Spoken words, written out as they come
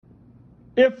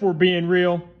if we're being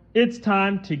real, it's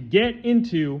time to get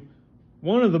into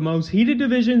one of the most heated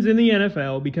divisions in the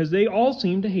NFL because they all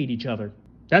seem to hate each other.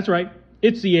 That's right.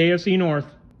 It's the AFC North.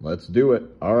 Let's do it.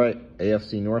 All right,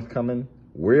 AFC North coming.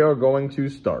 We are going to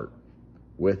start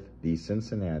with the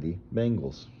Cincinnati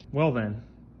Bengals. Well then,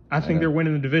 I think they're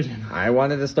winning the division. I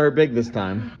wanted to start big this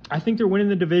time. I think they're winning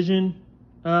the division.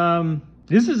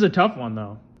 This is a tough one,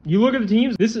 though. You look at the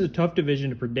teams, this is a tough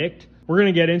division to predict. We're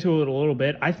going to get into it a little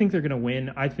bit. I think they're going to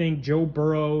win. I think Joe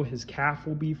Burrow, his calf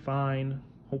will be fine,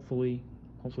 hopefully.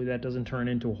 Hopefully that doesn't turn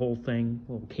into a whole thing,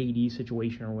 a little KD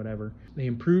situation or whatever. They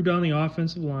improved on the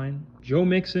offensive line. Joe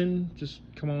Mixon, just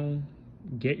come on,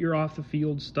 get your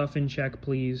off-the-field stuff in check,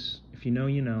 please. If you know,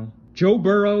 you know. Joe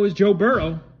Burrow is Joe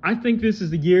Burrow. I think this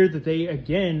is the year that they,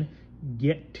 again,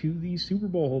 get to the Super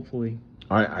Bowl, hopefully.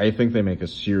 I think they make a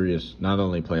serious, not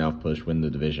only playoff push, win the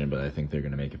division, but I think they're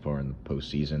going to make it far in the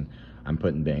postseason. I'm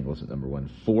putting Bengals at number 1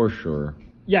 for sure.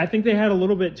 Yeah, I think they had a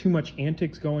little bit too much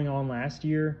antics going on last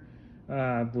year.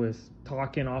 With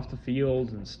talking off the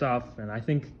field and stuff. And I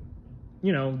think,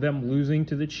 them losing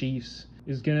to the Chiefs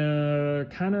is going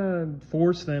to kind of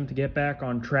force them to get back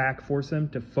on track, force them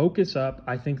to focus up.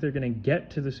 I think they're going to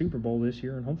get to the Super Bowl this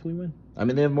year and hopefully win. I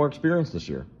mean, they have more experience this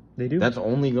year. They do. That's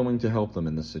only going to help them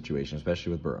in this situation,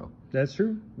 especially with Burrow. That's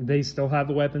true. They still have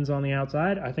the weapons on the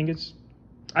outside. I think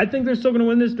they're still going to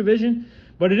win this division,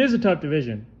 but it is a tough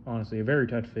division, honestly, a very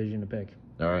tough division to pick.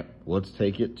 All right, let's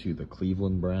take it to the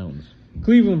Cleveland Browns.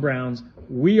 Cleveland Browns,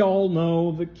 we all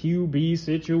know the QB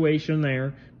situation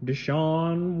there.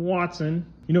 Deshaun Watson.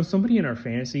 Somebody in our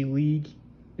fantasy league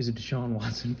is a Deshaun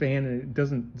Watson fan, and it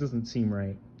doesn't seem right.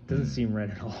 It doesn't seem right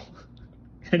at all.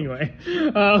 Anyway,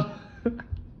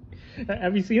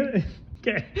 have you seen it?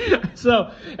 Okay.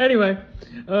 So, anyway,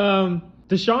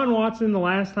 Deshaun Watson, the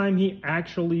last time he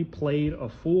actually played a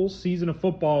full season of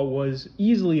football, was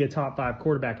easily a top 5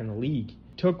 quarterback in the league.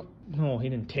 He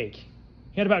didn't take.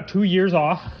 He had about 2 years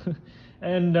off,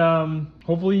 and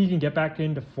hopefully he can get back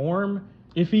into form.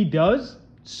 If he does,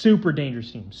 super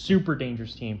dangerous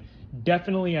team.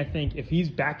 Definitely, I think if he's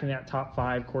back in that top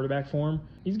 5 quarterback form,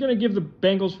 he's going to give the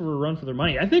Bengals a run for their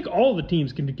money. I think all the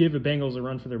teams can give the Bengals a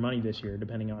run for their money this year,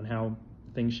 depending on how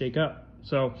things shake up.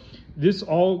 So this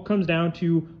all comes down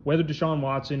to whether Deshaun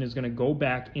Watson is going to go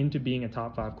back into being a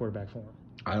top 5 quarterback form.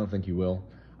 I don't think he will.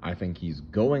 I think he's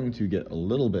going to get a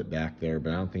little bit back there,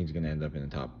 but I don't think he's going to end up in the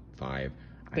top 5.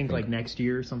 I think like next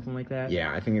year or something like that.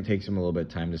 Yeah, I think it takes him a little bit of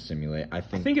time to simulate. I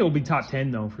think it will be top 10,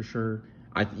 though, for sure.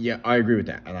 I agree with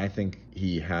that. And I think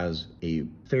he has a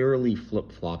fairly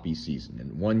flip-floppy season.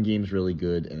 And one game's really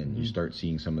good, and then you start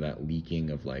seeing some of that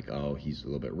leaking of he's a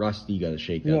little bit rusty, got to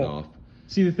shake that off.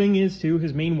 See, the thing is, too,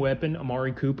 his main weapon,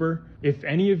 Amari Cooper, if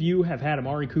any of you have had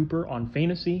Amari Cooper on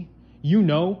fantasy, you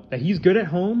know that he's good at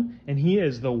home, and he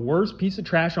is the worst piece of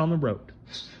trash on the road.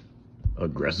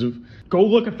 Aggressive? Go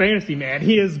look at fantasy, man.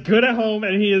 He is good at home,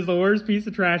 and he is the worst piece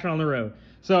of trash on the road.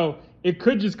 So it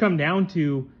could just come down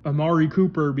to Amari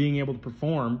Cooper being able to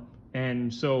perform,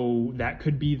 and so that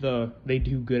could be they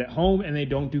do good at home, and they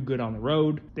don't do good on the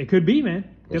road. They could be, man.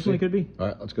 Definitely could be. All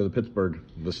right, let's go to Pittsburgh.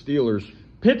 The Steelers.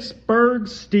 Pittsburgh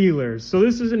Steelers. So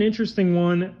this is an interesting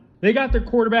one. They got their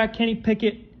quarterback, Kenny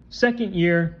Pickett, second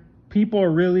year. People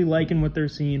are really liking what they're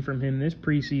seeing from him this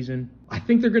preseason. I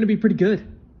think they're going to be pretty good.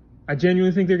 I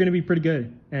genuinely think they're going to be pretty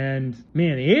good. And,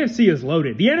 man, the AFC is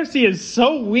loaded. The NFC is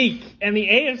so weak, and the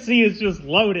AFC is just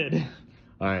loaded.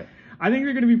 All right. I think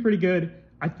they're going to be pretty good.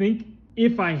 I think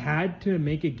if I had to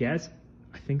make a guess,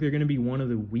 I think they're going to be one of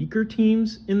the weaker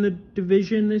teams in the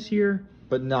division this year.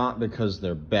 But not because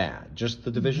they're bad. Just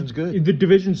the division's good. The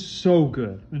division's so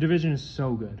good. The division is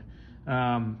so good.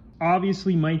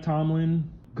 Obviously, Mike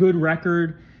Tomlin, good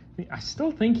record. I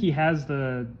still think he has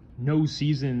the no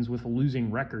seasons with a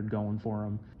losing record going for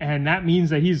him. And that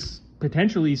means that he's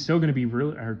potentially still going to be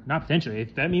really, or not potentially,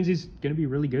 that means he's going to be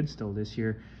really good still this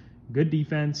year. Good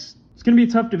defense. It's going to be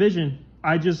a tough division.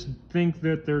 I just think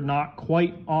that they're not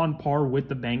quite on par with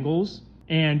the Bengals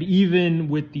and even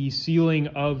with the ceiling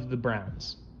of the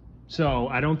Browns. So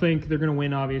I don't think they're going to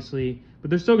win, obviously,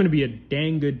 but they're still going to be a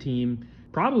dang good team,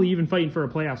 probably even fighting for a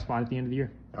playoff spot at the end of the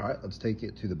year. All right, let's take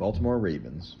it to the Baltimore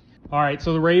Ravens. All right,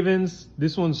 so the Ravens,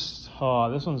 this one's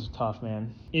tough,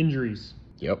 man. Injuries.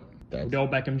 Yep. Odell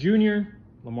Beckham Jr.,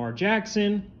 Lamar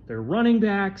Jackson, their running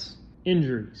backs,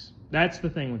 injuries. That's the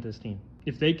thing with this team.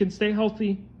 If they can stay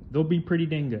healthy, they'll be pretty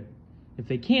dang good. If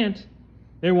they can't,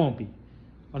 they won't be.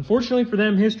 Unfortunately for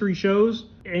them, history shows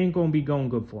it ain't going to be going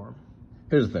good for them.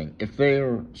 Here's the thing. If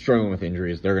they're struggling with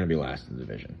injuries, they're going to be last in the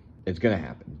division. It's going to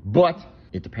happen. But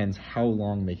it depends how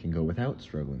long they can go without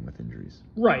struggling with injuries.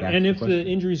 Right, That's and if the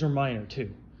injuries are minor, too.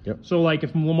 Yep. So, like,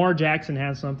 if Lamar Jackson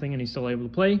has something and he's still able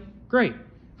to play, great.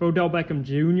 If Odell Beckham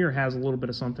Jr. has a little bit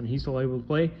of something he's still able to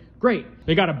play, great.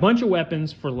 They got a bunch of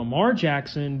weapons for Lamar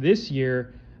Jackson this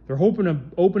year. They're hoping to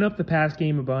open up the pass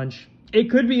game a bunch. It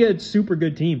could be a super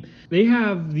good team. They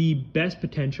have the best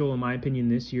potential, in my opinion,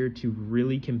 this year to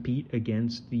really compete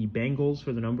against the Bengals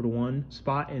for the number 1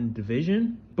 spot in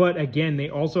division. But again, they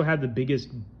also have the biggest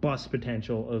bust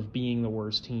potential of being the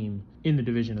worst team in the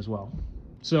division as well.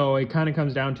 So it kind of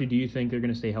comes down to, do you think they're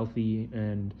going to stay healthy?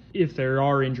 And if there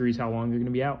are injuries, how long they're going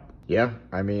to be out? Yeah,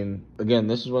 I mean, again,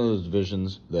 this is one of those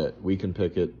divisions that we can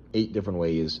pick it 8 different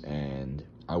ways, and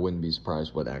I wouldn't be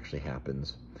surprised what actually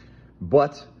happens.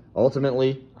 But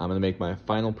ultimately, I'm going to make my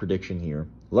final prediction here.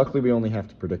 Luckily, we only have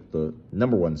to predict the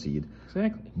number 1 seed.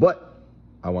 Exactly. But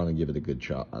I want to give it a good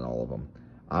shot on all of them.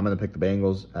 I'm going to pick the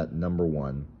Bengals at number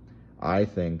 1. I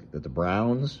think that the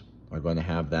Browns are going to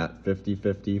have that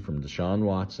 50-50 from Deshaun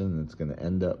Watson. That's going to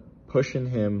end up pushing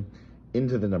him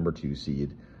into the number 2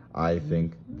 seed. I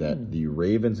think that the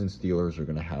Ravens and Steelers are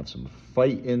going to have some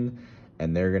fighting,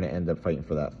 and they're going to end up fighting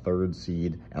for that 3rd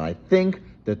seed. And I think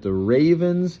that the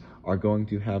Ravens are going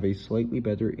to have a slightly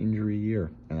better injury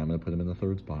year, and I'm going to put them in the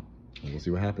 3rd spot. And we'll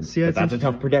see what happens. But that's a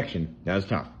tough prediction. That's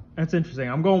tough. That's interesting.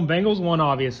 I'm going Bengals 1,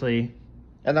 obviously.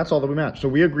 And that's all that we match. So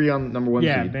we agree on number 1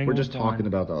 Yeah, seed. Bengals We're just talking 1.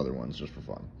 about the other ones just for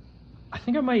fun. I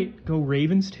think I might go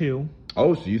Ravens 2.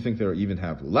 Oh, so you think they'll even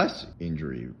have less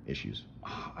injury issues?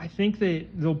 I think that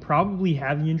they'll probably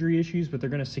have the injury issues, but they're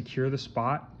going to secure the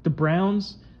spot. The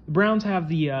Browns have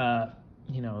the,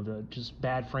 the just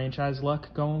bad franchise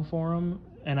luck going for them.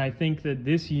 And I think that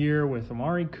this year with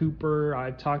Amari Cooper,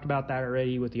 I've talked about that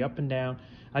already with the up and down.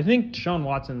 I think Deshaun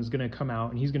Watson is going to come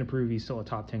out and he's going to prove he's still a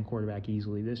top 10 quarterback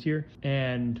easily this year.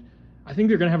 And I think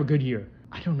they're going to have a good year.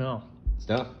 I don't know. It's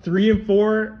tough. 3 and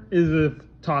 4 is a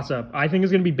toss-up. I think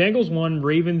it's going to be Bengals 1,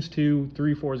 Ravens 2,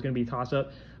 3, 4 is going to be a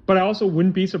toss-up. But I also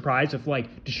wouldn't be surprised if,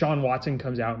 like, Deshaun Watson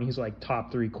comes out and he's, like,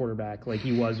 top 3 quarterback like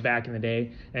he was back in the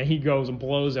day, and he goes and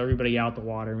blows everybody out the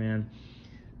water, man.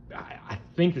 I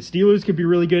think the Steelers could be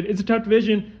really good. It's a tough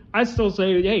division. I still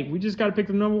say, hey, we just got to pick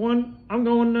the number 1. I'm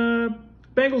going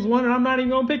Bengals 1, and I'm not even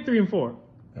going to pick 3 and 4.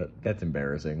 That's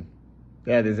embarrassing.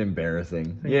 That is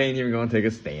embarrassing. You ain't even going to take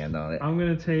a stand on it. I'm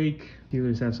going to take...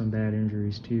 Steelers have some bad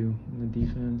injuries, too, in the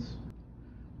defense.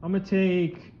 I'm going to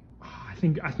take... I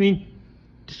think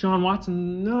Deshaun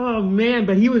Watson... Oh, man,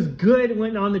 but he was good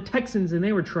when on the Texans, and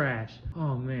they were trash.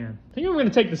 Oh, man. I think I'm going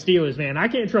to take the Steelers, man. I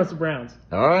can't trust the Browns.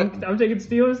 All right. I'm taking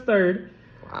Steelers 3rd.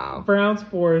 Wow. Browns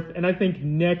 4th, and I think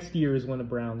next year is when the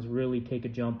Browns really take a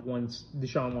jump. Once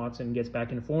Deshaun Watson gets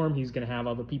back into form, he's going to have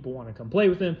other people want to come play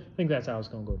with him. I think that's how it's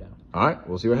going to go down. All right,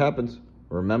 we'll see what happens.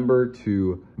 Remember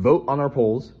to vote on our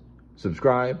polls,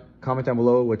 subscribe, comment down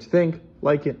below what you think,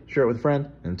 like it, share it with a friend.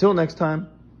 And until next time,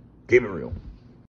 keep it real.